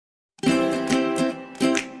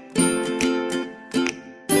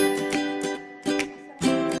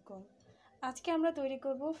আজকে আমরা তৈরি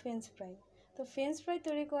করব ফ্রেঞ্চ ফ্রাই। তো ফ্রেঞ্চ ফ্রাই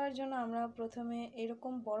তৈরি করার জন্য আমরা প্রথমে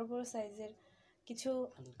এরকম বড় বড় সাইজের কিছু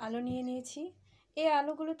আলু নিয়ে নিয়েছি। এই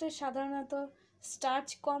আলুগুলোতে সাধারণত স্টার্চ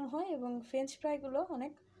কম হয় এবং ফ্রেঞ্চ ফ্রাইগুলো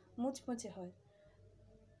অনেক মুচমুচে হয়।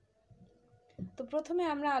 তো প্রথমে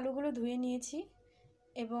আমরা আলুগুলো ধুয়ে নিয়েছি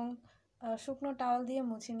এবং শুকনো টাওয়াল দিয়ে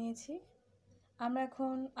মুছে নিয়েছি। আমরা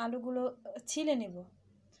এখন আলুগুলো ছিলে নেব।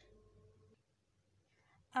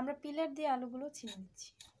 আমরা পিলার দিয়ে আলুগুলো ছিলে নিচ্ছি।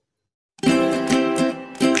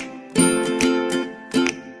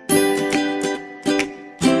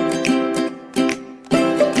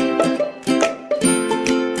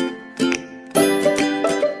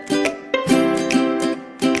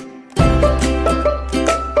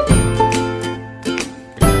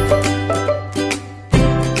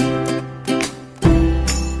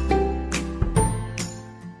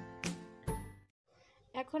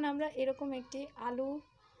 এখন আমরা এরকম একটি আলু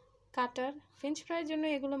কাটার, ফ্রেঞ্চ ফ্রাইয়ের জন্য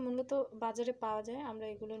এগুলো মূলত বাজারে পাওয়া যায়, আমরা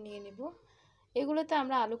এগুলো নিয়ে নেব। এগুলোতে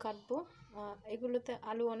আমরা আলু কাটবো। এগুলোতে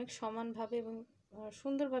আলু অনেক সমানভাবে এবং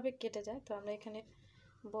সুন্দরভাবে কেটে যায়। তো আমরা এখানে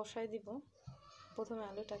বসায় দিব প্রথমে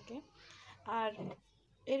আলুটাকে, আর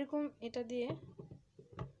এরকম এটা দিয়ে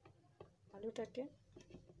আলুটাকে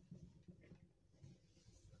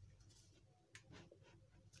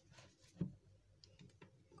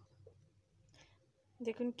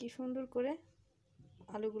দেখুন কি সুন্দর করে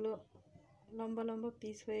আলুগুলো লম্বা লম্বা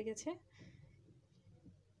পিস হয়ে গেছে।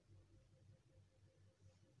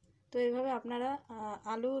 তো এইভাবে আপনারা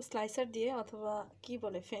আলু স্লাইসার দিয়ে অথবা কি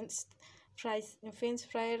বলে ফ্রেঞ্চ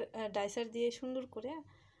ফ্রাইয়ের ডাইসার দিয়ে সুন্দর করে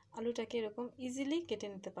আলুটাকে এরকম ইজিলি কেটে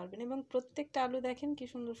নিতে পারবেন। এবং প্রত্যেকটা আলু দেখেন কি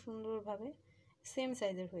সুন্দর সুন্দরভাবে সেম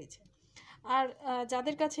সাইজের হয়েছে। আর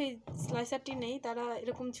যাদের কাছে এই স্লাইসারটি নেই তারা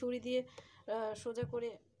এরকম ছুরি দিয়ে সোজা করে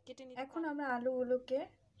কেটে নিতে। এখন আমরা আলুগুলোকে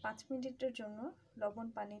 5 মিনিটের জন্য লবণ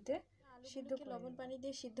পানি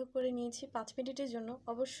দিয়ে সিদ্ধ করে নিয়েছি 5 মিনিটের জন্য।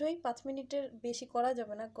 অবশ্যই 5 মিনিটের বেশি করা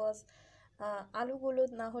যাবে না, কজ আলুগুলো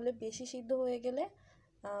না হলে বেশি সিদ্ধ হয়ে গেলে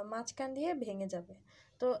মাঝখান দিয়ে ভেঙে যাবে।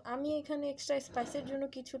 তো আমি এখানে এক্সট্রা স্পাইসের জন্য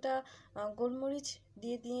কিছুটা গোলমরিচ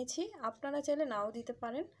দিয়ে দিয়েছি, আপনারা চাইলে নাও দিতে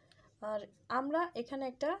পারেন। আর আমরা এখানে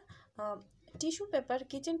একটা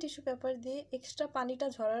কিচেন টিস্যু পেপার দিয়ে এক্সট্রা পানিটা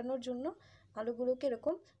ঝরানোর জন্য আলুগুলোকে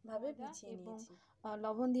এরকমভাবে ভিজিয়ে নিয়েছি।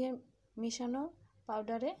 লবণ দিয়ে মিশানো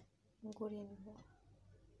পাউডারে গড়িয়ে নেব।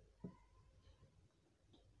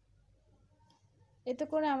 এতে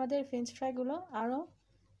করে আমাদের ফ্রেঞ্চ ফ্রাইগুলো আরও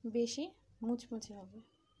বেশি মুচমুচে হবে।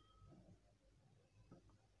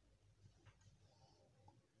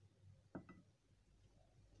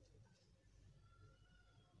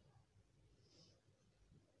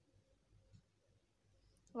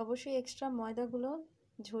 অবশ্যই এক্সট্রা ময়দাগুলো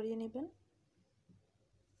ঝরিয়ে নেবেন।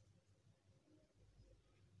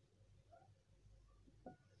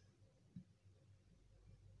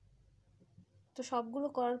 তো সবগুলো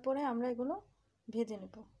করার পরে আমরা এগুলো ভেজে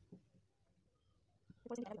নেব।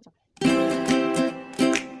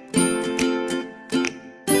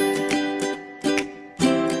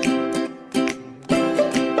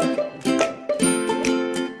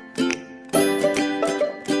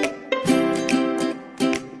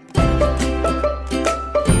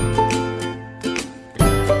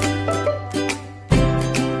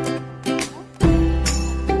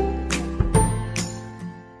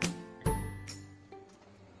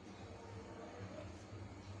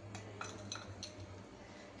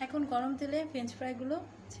 এখন গরম তেলে ফ্রেঞ্চ ফ্রাইগুলো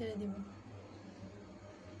ছেড়ে দিব।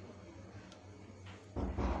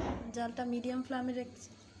 জালটা মিডিয়াম ফ্লেমে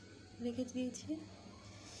রেখে দিয়েছি।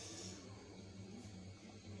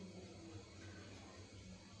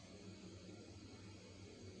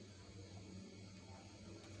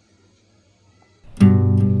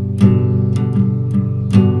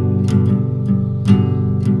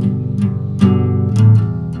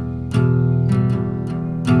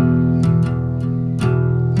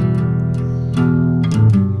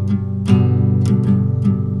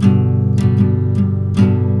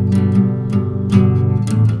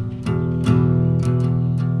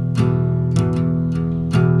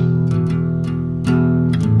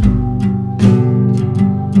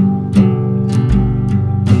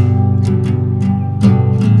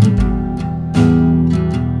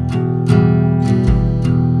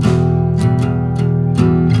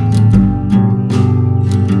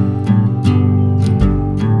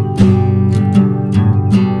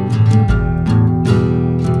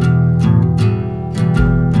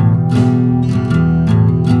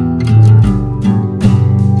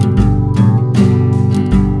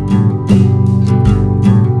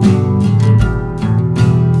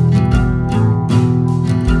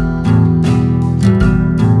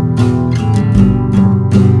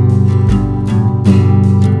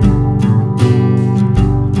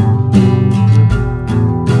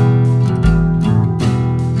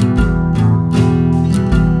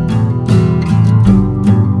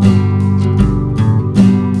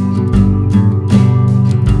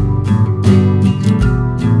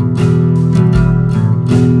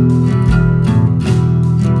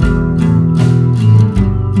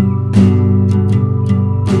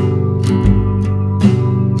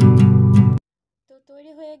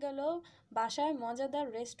 বাসায় মজাদার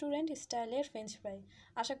রেস্টুরেন্ট স্টাইলের ফ্রেঞ্চ ফ্রাই।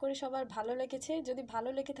 আশা করি সবার ভালো লেগেছে। যদি ভালো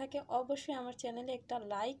লেগে থাকে অবশ্যই আমার চ্যানেলে একটা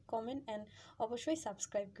লাইক, কমেন্ট অ্যান্ড অবশ্যই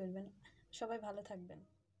সাবস্ক্রাইব করবেন। সবাই ভালো থাকবেন।